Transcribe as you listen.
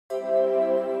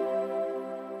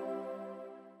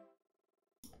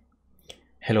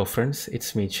Hello friends,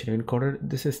 it's me Genuine Coder.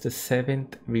 This is the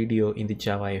 7th video in the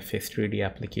JavaFX 3D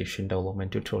application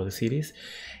development tutorial series.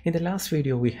 In the last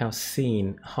video we have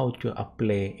seen how to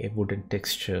apply a wooden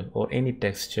texture or any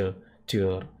texture to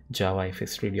your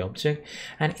JavaFX 3D object,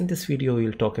 and in this video we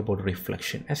will talk about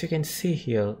reflection. As you can see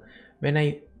here, when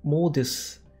I move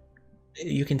this,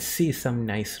 you can see some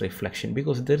nice reflection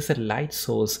because there is a light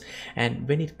source, and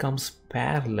when it comes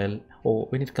parallel or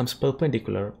when it comes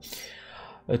perpendicular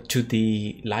to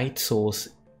the light source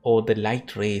or the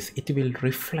light rays, it will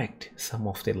reflect some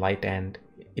of the light and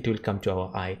it will come to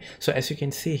our eye. So as you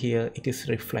can see here, it is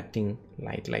reflecting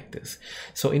light like this.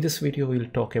 So in this video we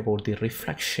will talk about the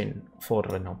reflection for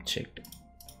an object.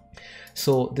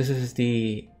 So this is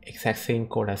the exact same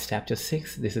code as chapter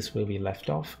 6. This is where we left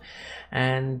off,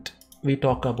 and we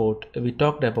talked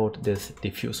about this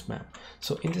diffuse map.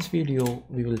 So in this video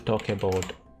we will talk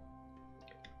about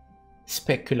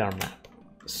specular map.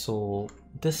 So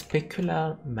the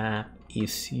specular map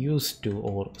is used to,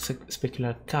 or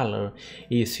specular color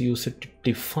is used to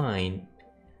define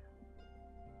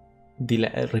the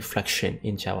reflection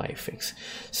in JavaFX.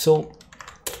 So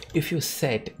if you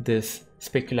set this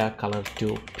specular color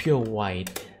to pure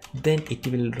white, then it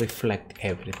will reflect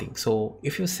everything. So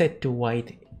if you set to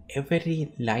white,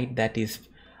 every light that is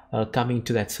coming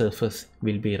to that surface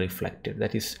will be reflected.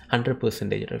 That is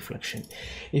 100% reflection.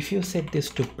 If you set this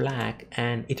to black,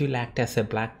 and it will act as a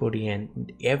black body,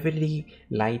 and every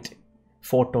light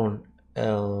photon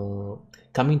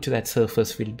coming to that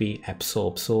surface will be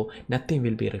absorbed, so nothing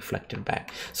will be reflected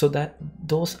back. So that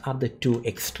those are the two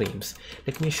extremes.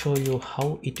 Let me show you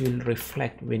how it will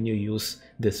reflect when you use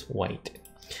this white.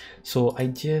 So I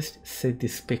just set the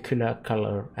specular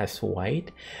color as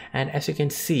white, and as you can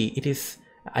see, it is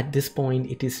at this point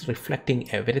it is reflecting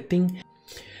everything.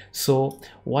 So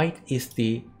white is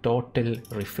the total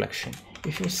reflection.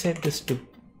 If you set this to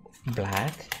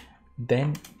black,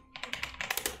 then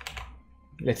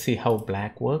let's see how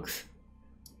black works.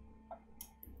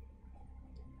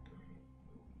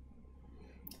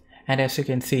 And as you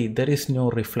can see, there is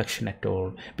no reflection at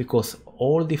all because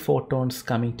all the photons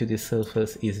coming to the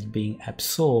surface is being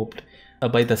absorbed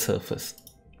by the surface.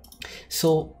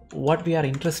 So what we are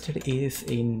interested is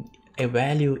in a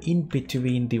value in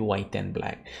between the white and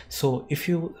black. So if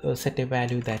you set a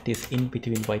value that is in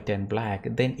between white and black,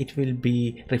 then it will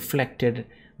be reflected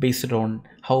based on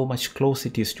how much close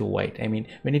it is to white. I mean,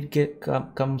 when it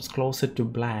comes closer to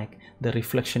black, the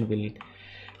reflection will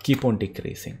keep on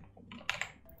decreasing.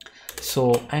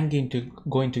 So I'm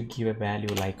going to give a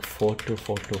value like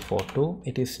 424242.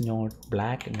 It is not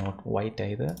black, not white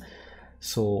either.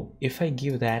 So if I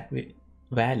give that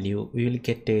value, we will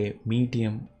get a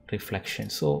medium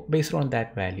reflection. So based on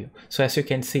that value, so as you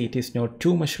can see, it is not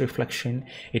too much reflection,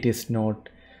 it is not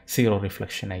zero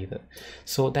reflection either.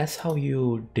 So that's how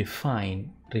you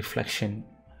define reflection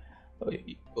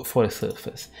for a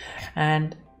surface.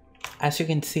 And as you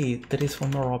can see, there is one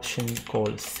more option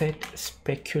called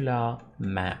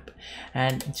setSpecularMap,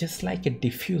 and just like a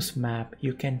diffuse map,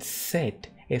 you can set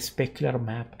a specular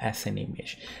map as an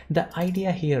image. The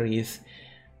idea here is,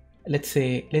 let's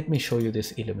say, let me show you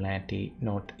this Illuminati,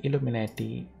 not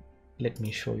Illuminati, let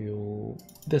me show you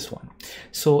this one.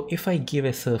 So if I give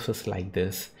a surface like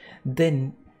this,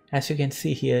 then as you can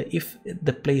see here, if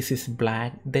the place is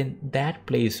black, then that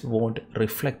place won't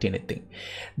reflect anything.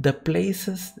 The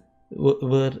places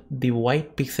where the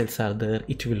white pixels are there,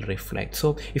 it will reflect.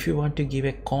 So if you want to give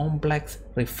a complex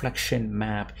reflection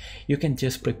map, you can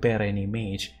just prepare an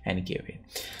image and give it.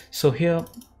 So here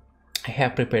I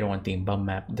have prepared one thing, bum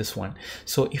map, this one.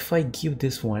 So if I give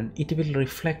this one, it will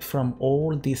reflect from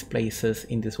all these places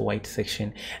in this white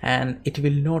section, and it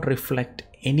will not reflect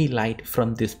any light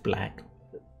from this black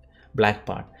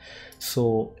part.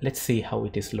 So let's see how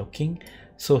it is looking.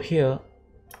 So here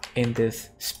in this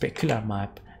specular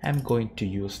map, I'm going to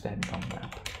use that bum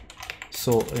map.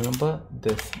 So remember,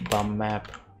 this bum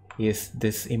map is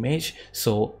this image,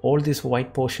 so all this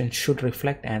white portion should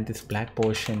reflect and this black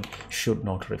portion should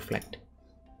not reflect.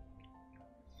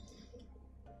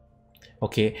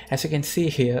 Okay, as you can see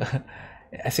here,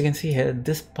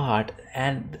 this part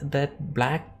and that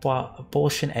black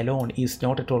portion alone is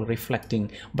not at all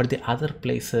reflecting, but the other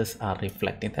places are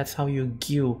reflecting. That's how you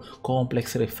give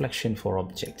complex reflection for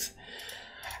objects.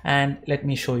 And let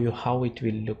me show you how it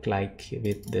will look like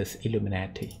with this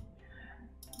Illuminati.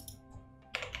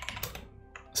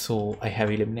 So I have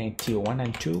Illuminati 1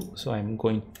 and 2, so I'm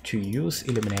going to use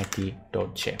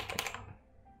Illuminati.jpg.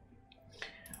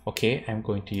 Okay, I'm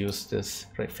going to use this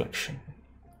reflection.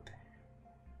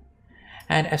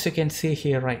 and as you can see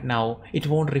here right now, it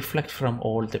won't reflect from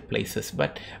all the places,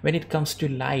 but when it comes to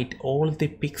light, all the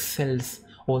pixels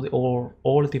or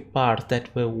all the parts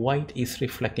that were white is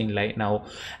reflecting light now,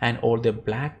 and all the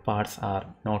black parts are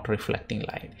not reflecting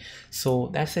light. So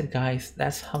that's it guys,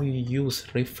 that's how you use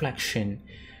reflection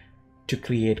to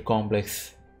create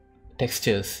complex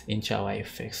textures in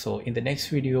JavaFX. So in the next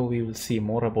video we will see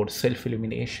more about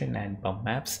self-illumination and bump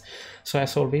maps. So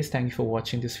as always, thank you for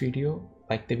watching this video.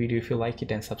 Like the video if you like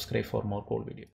it, and subscribe for more cool videos.